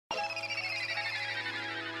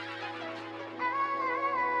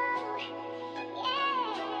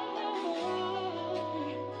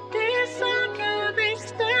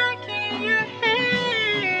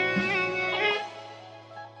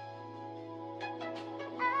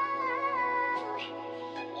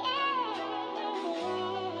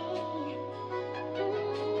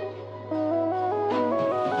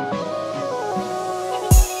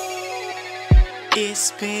It's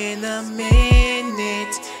been a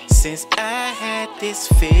minute since I had this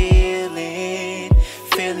feeling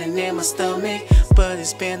in my stomach, but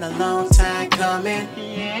it's been a long time coming.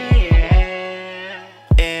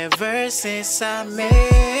 Ever since I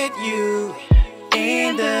met you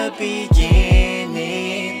in the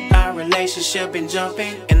beginning, our relationship been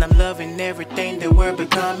jumping, and I'm loving everything that we're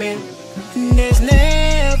becoming. There's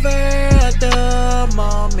never a dull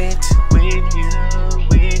moment with you.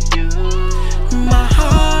 My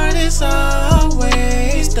heart is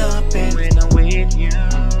always thumping when I'm with you.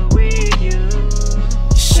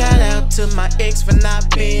 Shout out to my ex for not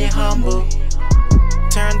being humble.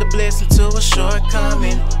 Turned the blessing to a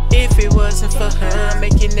shortcoming. If it wasn't for her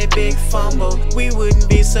making that big fumble, we wouldn't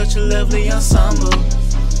be such a lovely ensemble.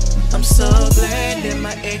 I'm so glad that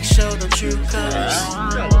my ex showed the true colors,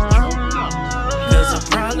 cause I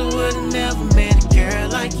probably would've never met a girl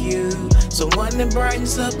like you, someone that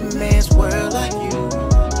brightens up a man's world like you.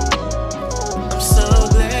 I'm so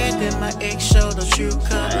glad that my ex showed the true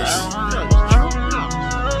colors,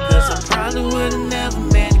 cause I probably would've never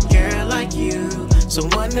met a girl like you,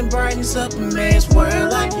 someone that brightens up a man's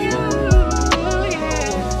world like you.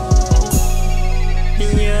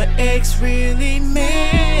 Your ex really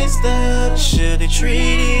messed up. Should've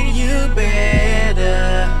treated you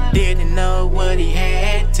better. Didn't know what he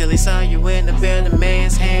had till he saw you in a better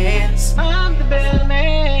man's hands. I'm the better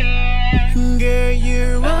man. Girl,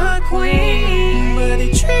 you're a queen, but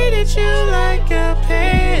he treated you like a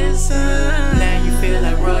peasant. Now you feel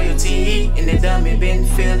like royalty, and that dummy been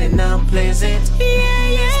feeling unpleasant.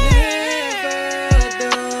 It's never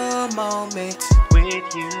a dull moment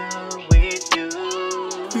with you.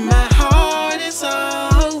 My heart is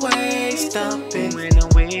always thumping when I'm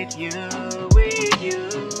with you.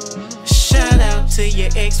 Shout out to your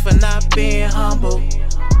ex for not being humble.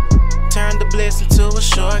 Turned the blessing to a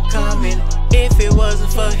shortcoming. If it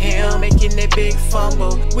wasn't for him making that big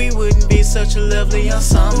fumble, we wouldn't be such a lovely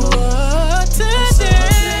ensemble. Oh, today,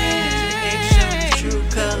 true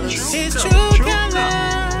colors. It's true colors.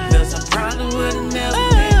 Cause I probably would've never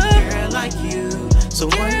met a girl like you, so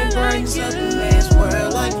one that brightens up a man's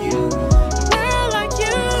world like you.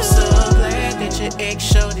 I'm so glad that your ex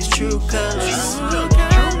showed his true colors, cause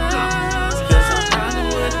I probably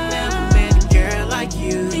would've never met a girl like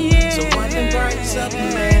you, so one that brightens up a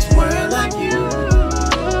man's world like you.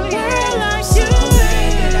 I'm so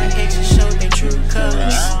glad that our exes showed their true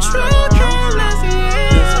colors, cause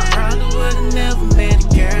I probably would've never met a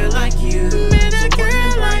girl like you, so one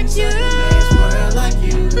that brightens up a man's world like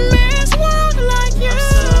you.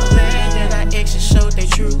 Showed their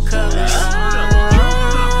true colors, cause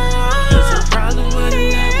I probably would've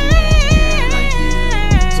never met a girl like you,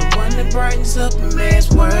 someone that brightens up a man.